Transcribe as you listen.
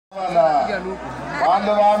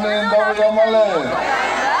Bande wame ndogo ya mole.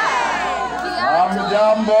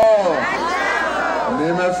 Hamjambo.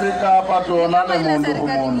 Nimefika hapa tuonane mundu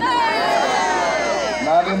kumundu.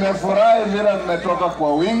 Na nimefurahi vile nimetoka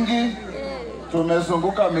kwa wingi.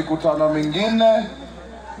 Tumezunguka mikutano mingine.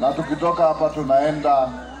 Na tukitoka hapa tunaenda.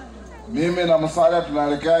 Mimi na Musalia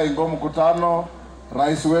tunaelekea Ingo mkutano.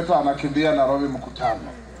 Rais wetu anakimbia Nairobi mkutano.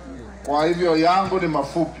 Kwa hivyo yangu ni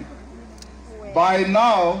mafupi. By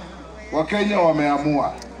now, Wakenya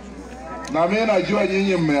wameamua. Na mimi najua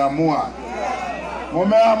nyinyi mmeamua.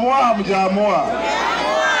 Mumeamua hamjaamua?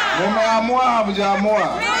 Mumeamua hamjaamua?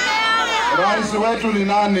 Rais wetu ni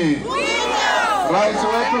nani? Rais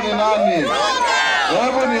wetu ni nani?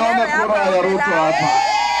 Hebu nione kura ya Ruto hapa.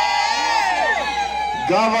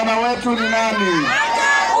 Gavana wetu ni nani?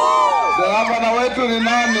 Gavana wetu ni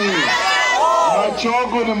nani?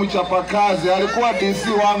 Machogo ni mchapakazi. Alikuwa DC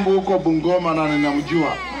wangu huko Bungoma na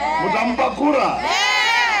ninamjua. Mtampa kura?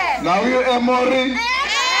 Na huyu Emori?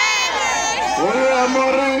 Huyu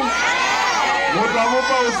Emori?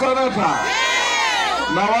 Mtampa useneta?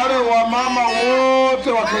 Na wale wa mama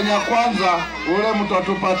wote wa Kenya Kwanza, ule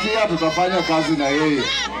mtatupatia, tutafanya kazi na yeye.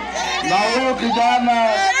 Na huyu kijana,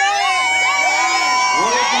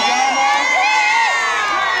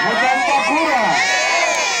 mtampa kura?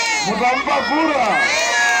 Mtampa kura?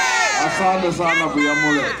 Asante sana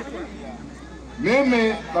Buyamule.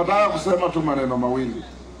 Mimi nataka kusema tu maneno mawili.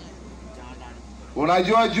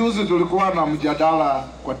 Unajua juzi tulikuwa na mjadala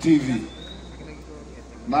kwa TV.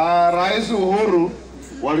 Na Rais Uhuru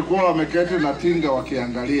walikuwa wameketi na tinga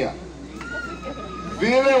wakiangalia.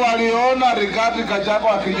 Vile waliona Rigathi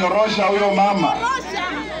Gachagua akinyorosha huyo mama.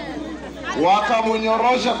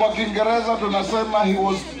 Wakamunyorosha, kwa Kiingereza tunasema he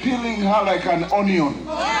was peeling her like an onion.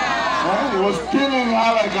 He was peeling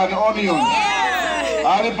her like an onion.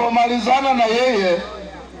 Alipomalizana na yeye,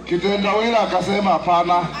 kitendawili akasema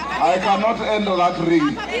hapana, I cannot enter that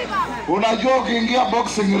ring. Unajua ukiingia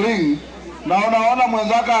boxing ring na unaona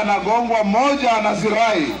mwenzaka anagongwa moja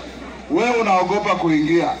anazirai, wewe unaogopa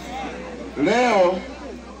kuingia. Leo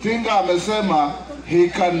Tinga amesema he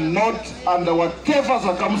cannot under whatever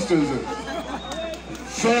circumstances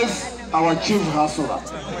face our chief hustler,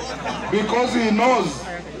 because he knows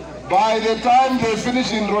by the time they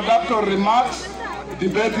finish introductory remarks,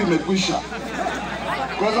 debate imekwisha.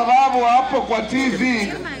 Kwa sababu hapo kwa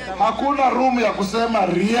TV hakuna room ya kusema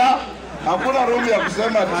ria, hakuna room ya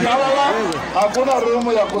kusema tialala, hakuna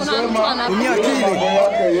room ya kusema mambo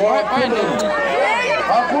yake yote.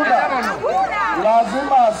 Hakuna.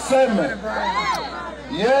 Lazima aseme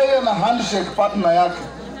yeye na handshake partner yake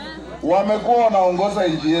wamekuwa wanaongoza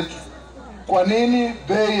nchi yetu. Kwa nini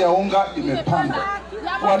bei ya unga imepanda?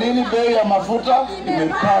 Kwa nini bei ya mafuta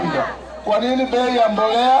imepanda? Kwa nini bei ya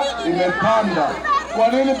mbolea imepanda? Kwa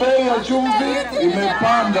nini bei ya chumvi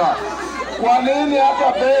imepanda? Kwa nini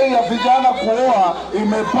hata bei ya vijana kuoa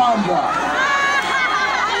imepanda?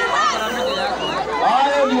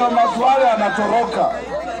 Hayo ndio maswali yanatoroka.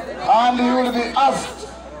 And you will be asked,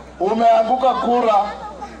 umeanguka kura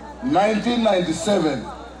 1997,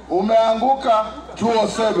 umeanguka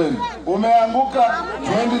 2007, umeanguka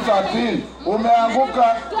 2013,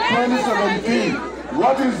 umeanguka 2017.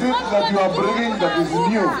 What is it that you are bringing that is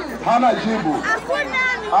new? Hana jibu.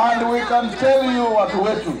 And we can tell you watu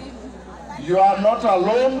wetu, you are not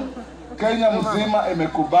alone. Kenya mzima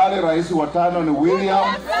imekubali rais wa tano ni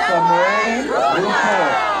William Samoei Ruto.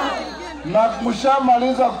 Na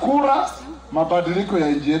mshamaliza kura, mabadiliko ya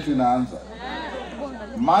nchi yetu inaanza.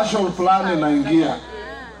 Marshall Plan inaingia.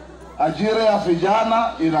 Ajira ya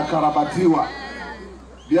vijana inakarabatiwa.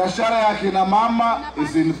 Biashara ya kina mama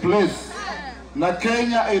is in place. Na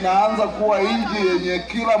Kenya inaanza kuwa nchi yenye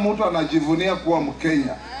kila mtu anajivunia kuwa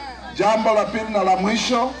Mkenya. Jambo la pili na la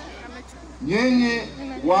mwisho, nyinyi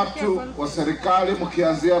watu wa serikali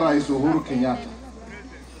mkianzia Rais Uhuru Kenyatta,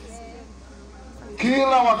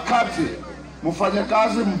 kila wakati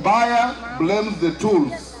mfanyakazi mbaya blames the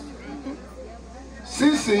tools.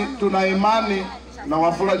 Sisi tuna imani na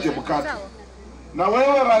Wafula Chebukati. Na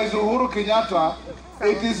wewe Rais Uhuru Kenyatta,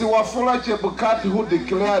 it is Wafula Chebukati who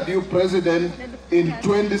declared you president in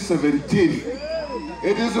 2017.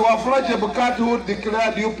 It is Wafula Chebukati who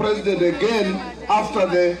declared you president again after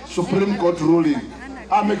the Supreme Court ruling.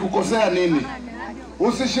 Amekukosea nini?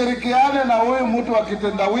 Usishirikiane na huyu mtu wa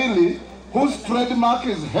kitendawili whose trademark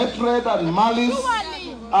is hatred and malice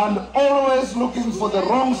and always looking for the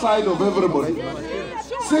wrong side of everybody.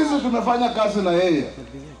 Sisi tumefanya kazi na yeye.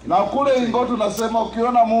 Na kule Ingo tunasema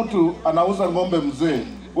ukiona mtu anauza ng'ombe mzee,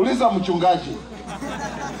 uliza mchungaji.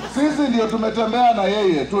 Sisi ndio tumetembea na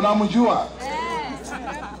yeye, tunamjua.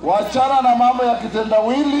 Wachana na mambo ya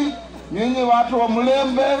kitendawili. Nyinyi watu wa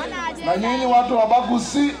Mlembe na nyinyi watu wa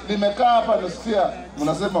Gusii, nimekaa hapa nasikia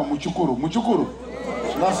mnasema mchukuru, mchukuru.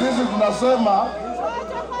 Na sisi tunasema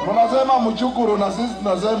mnasema mchukuru na sisi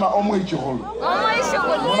tunasema omwichuhulu.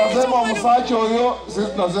 Mnasema omsacho huyo, sisi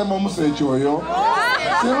tunasema omsecho huyo.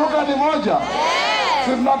 Siruka ni moja.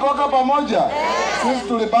 Sisi tunatoka pamoja. Sisi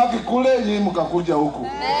tulibaki kule, nyinyi mkakuja huku.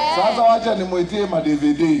 Sasa wacha nimuitie ma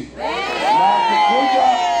DVD. Na kukuja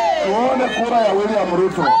tuone kura ya William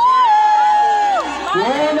Ruto.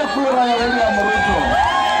 Tuone kura ya William Ruto.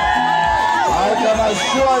 I can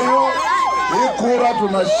assure you, hii kura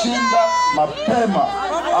tunashinda mapema.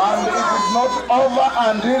 And it is not over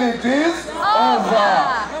until it is over.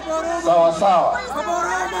 Sawa sawa.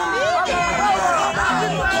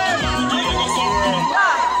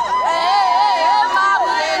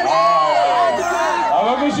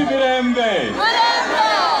 Abagushi Mirembe.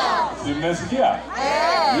 Simesikia?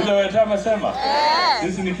 Yule wetu amesema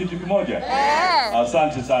sisi ni kitu kimoja.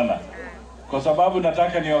 Asante sana. Kwa sababu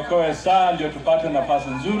nataka niokoe saa ndio tupate nafasi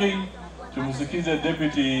nzuri tumsikize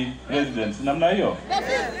Deputy President. Namna hiyo.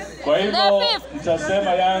 Kwa hivyo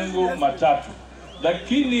nitasema yangu matatu.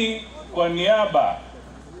 Lakini kwa niaba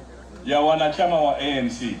ya wanachama wa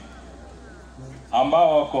ANC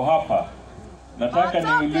ambao wako hapa, nataka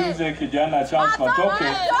niulize kijana Charles Matoke,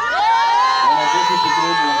 wana Deputy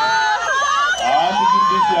President, I want to give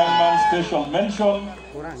this young man special mention.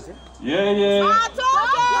 Yeye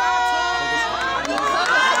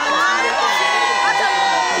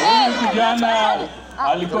huyu kijana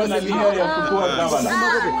alikuwa na nia ya kukuwa gavana.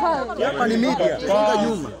 Hapa ni media, songa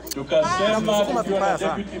nyuma. Tukasema tukiwa na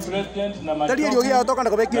Deputy President na Tadi iliyogia kutoka na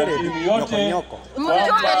kubekele. Yote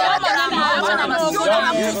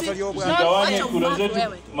tugawanye kura zetu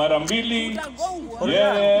mara mbili.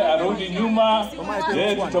 Yeye arudi nyuma.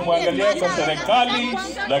 Yeye tutamwangalia kwa serikali,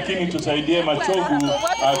 lakini tusaidie Machogu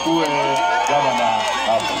akuwe gavana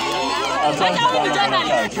hapa. Asante sana.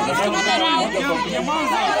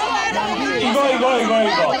 Igo.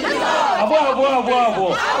 Abo.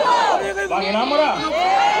 Banginamura.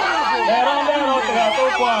 Lero tirato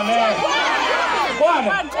kwane.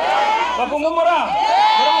 Bakungumura.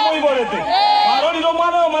 Mura muiborete. Maroni ndo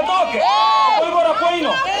mwana wa Matoke. Muibora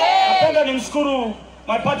kwino. Napenda nimshukuru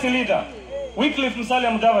my party leader Wycliffe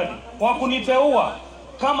Musalia Mudavadi kwa kuniteua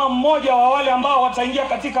kama mmoja wa wale ambao wataingia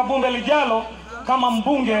katika bunge lijalo kama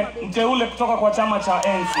mbunge mteule kutoka kwa chama cha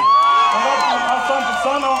ANC. Asante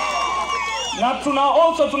sana. Na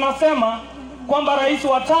tunasema kwamba rais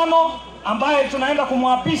wa 5 ambaye tunaenda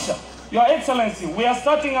kumwapisha, Your Excellency, we are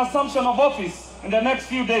starting assumption of office in the next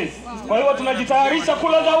few days. Kwa hiyo tunajitayarisha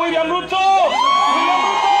kula za William Ruto.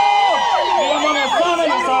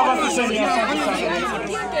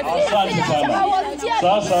 Asante sana.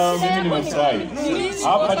 Sasa mimi nimefurahi.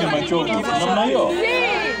 Hapa ni Machogu. Namna hiyo.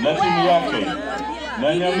 Na timu yake.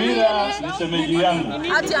 Na Nyamira ni semeji yangu.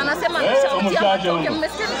 Ati anasema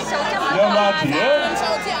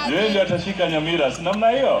yeye atashika Nyamira. Namna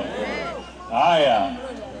hiyo. Haya.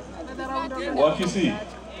 Wakisi.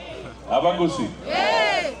 Abagusi.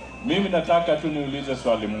 Mimi nataka tu niulize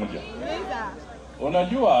swali moja.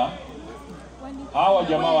 Unajua hawa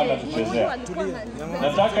jamaa wanatuchezea.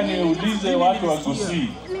 Nataka niulize watu wa Gusii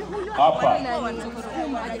hapa.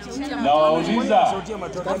 Na wauliza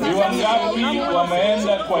ni wangapi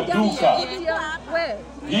wameenda kwa duka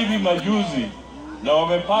hivi majuzi na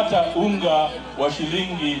wamepata unga wa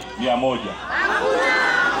shilingi 100?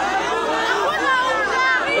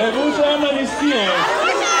 Hebu sema nisikie.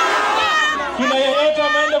 Kuna yeyote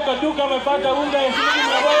ameenda kwa duka amepata unga ya shilingi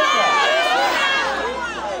 100?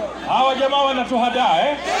 Hawa jamaa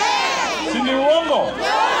wanatuhadaa Si ni uongo?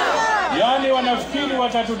 Yaani wanafikiri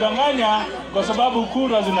watatudanganya kwa sababu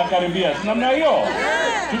kura zinakaribia. Namna hiyo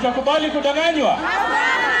tutakubali kudanganywa?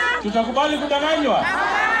 Tutakubali kudanganywa?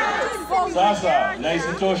 Sasa na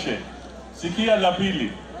isitoshe, sikia la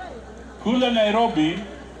pili. Kule Nairobi,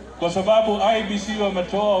 kwa sababu IBC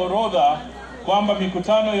wametoa orodha kwamba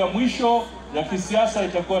mikutano ya mwisho ya kisiasa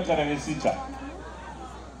itakuwa tarehe 6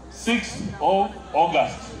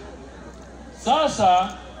 August. Sasa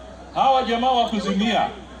hawa jamaa wa kuzimia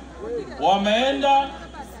wameenda.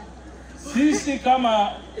 Sisi kama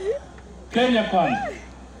Kenya Kwanza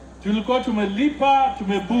tulikuwa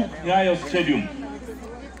tumebook Nyayo Stadium,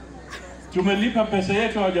 tumelipa pesa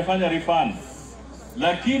yetu, hawajafanya refund,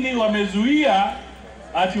 lakini wamezuia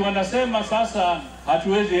ati wanasema sasa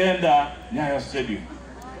hatuwezi enda Nyayo Stadium.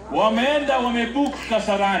 Wameenda wamebook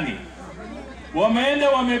Kasarani, wameenda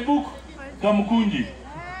wamebook Kamkunji,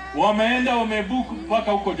 wameenda wamebook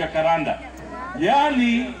mpaka huko Jakaranda.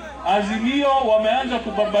 Yani Azimio wameanza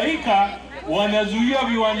kubabaika wanazuia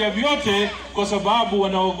viwanja vyote kwa sababu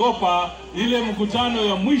wanaogopa ile mkutano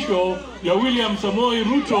ya mwisho ya William Samoei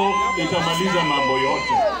Ruto itamaliza mambo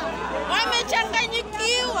yote.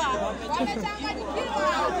 Wamechanganyikiwa.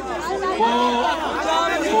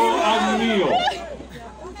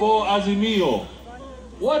 For Azimio,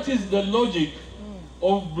 what is the logic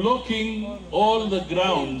of blocking all the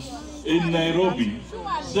grounds in Nairobi,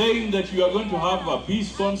 saying that you are going to have a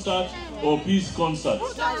peace concert or peace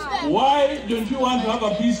concerts? Why don't you want to have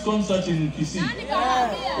a peace concert in Gusii?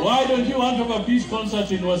 Why don't you want to have a peace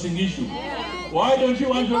concert in Uasin Gishu? Why don't you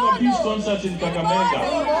want to have a peace concert in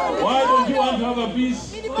Kakamega? Why don't you want to have a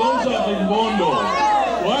peace concert in Bondo?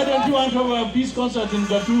 Why don't you want to have a peace concert in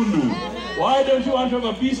Gatundu? Why don't you want to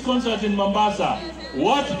have a peace concert in Mombasa?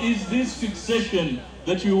 What is this fixation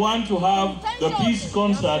that you want to have the peace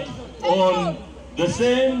concert on the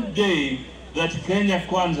same day that Kenya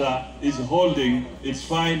Kwanza is holding its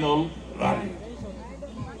final rally?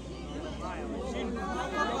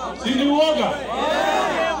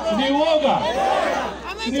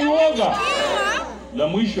 Siniuoga. La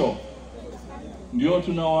mwisho ndio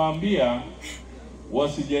tunawaambia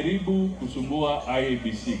wasijaribu kusumbua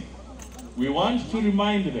IEBC. We want to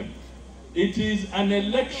remind them it is an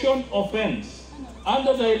election offense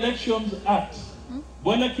under the Elections Act.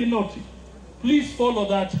 Bwana Kinoti, please follow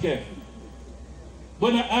that carefully.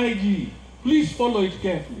 Bwana IG, please follow it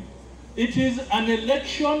carefully. It is an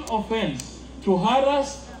election offense to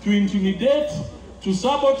harass, to intimidate, to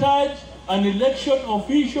sabotage an election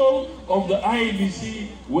official of the IEBC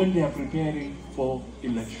when they are preparing for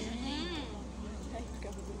elections.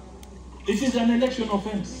 It is an election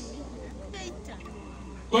offense.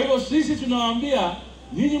 Kwa hivyo sisi tunawaambia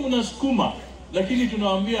nyinyi mnasukuma, lakini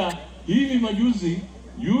tunawaambia hivi majuzi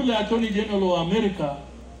yule Attorney General wa Amerika,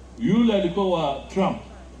 yule alikuwa wa Trump,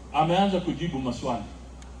 ameanza kujibu maswali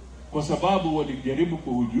kwa sababu walijaribu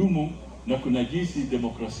kuhujumu na kunajisi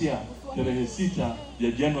demokrasia tarehe 6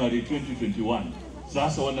 ya January 2021.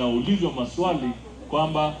 Sasa wanaulizwa maswali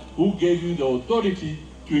kwamba who gave you the authority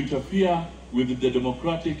to interfere with the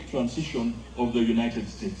democratic transition of the United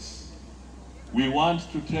States? We want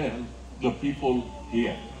to tell the people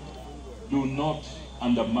here, do not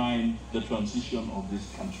undermine the transition of this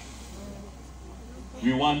country.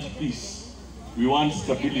 We want peace. We want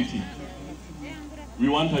stability. We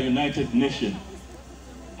want a united nation.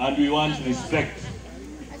 And we want respect.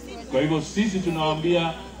 Kwa hivyo sisi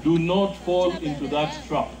tunawaambia, do not fall into that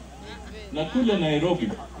trap. Na kule Nairobi,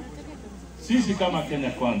 sisi kama Kenya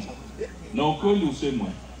Kwanza, na ukweli usemwe,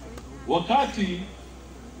 wakati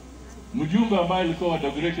mjumbe ambaye alikuwa wa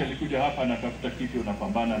Dagoretti alikuja hapa anatafuta kiti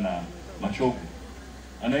unapambana na machovu,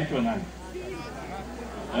 anaitwa nani?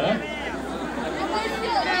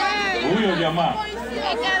 Huyo jamaa.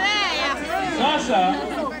 Sasa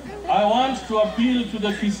I want to appeal to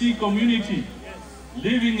the Gusii community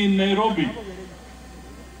living in Nairobi.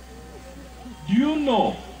 Do you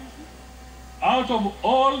know, out of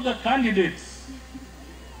all the candidates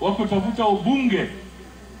wa kutafuta ubunge,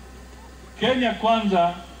 Kenya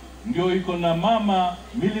Kwanza ndio iko na mama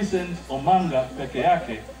Millicent Omanga peke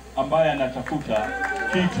yake ambaye anatafuta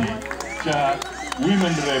kiti cha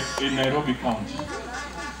women rep in Nairobi County.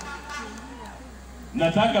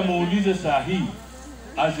 Nataka muulize saa hii,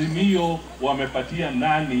 Azimio wamepatia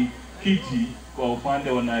nani kiti kwa upande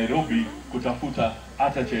wa Nairobi kutafuta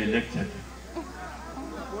hata cha elected?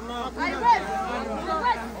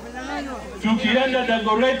 Tukienda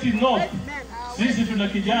Dagoretti North, sisi tuna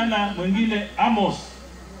kijana mwingine Amos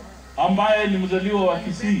ambaye ni mzaliwa wa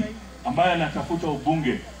Gusii ambaye anatafuta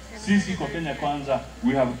ubunge. Sisi kwa Kenya Kwanza,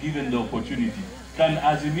 we have given the opportunity. Can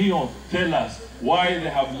Azimio tell us why they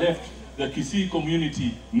have left the Gusii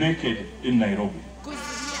community naked in Nairobi?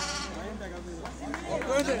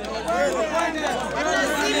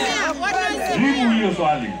 Jibu hiyo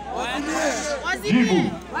swali.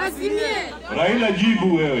 Jibu. Raila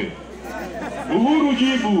jibu wewe. Uhuru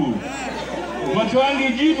jibu.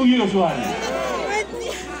 Matiang'i jibu hiyo swali.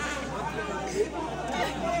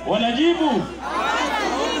 Wanajibu?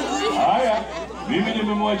 Haya, mimi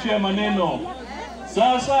nimemwachia maneno.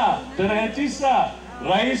 Sasa tarehe 9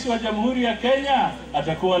 Rais wa Jamhuri ya Kenya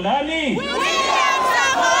atakuwa nani? William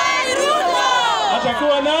Samoei Ruto.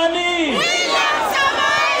 Atakuwa nani? William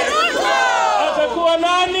Samoei Ruto. Atakuwa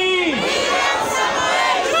nani? William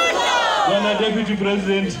Samoei Ruto. Bwana Deputy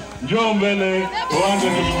President, njoo mbele uanze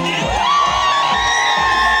kuzungumza.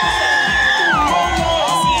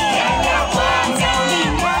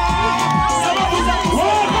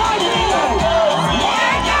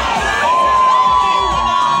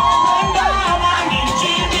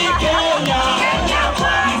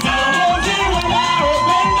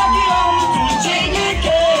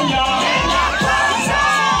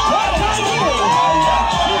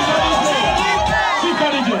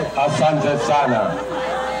 Asante sana.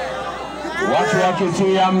 Watu wa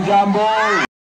Kisii, mjambo.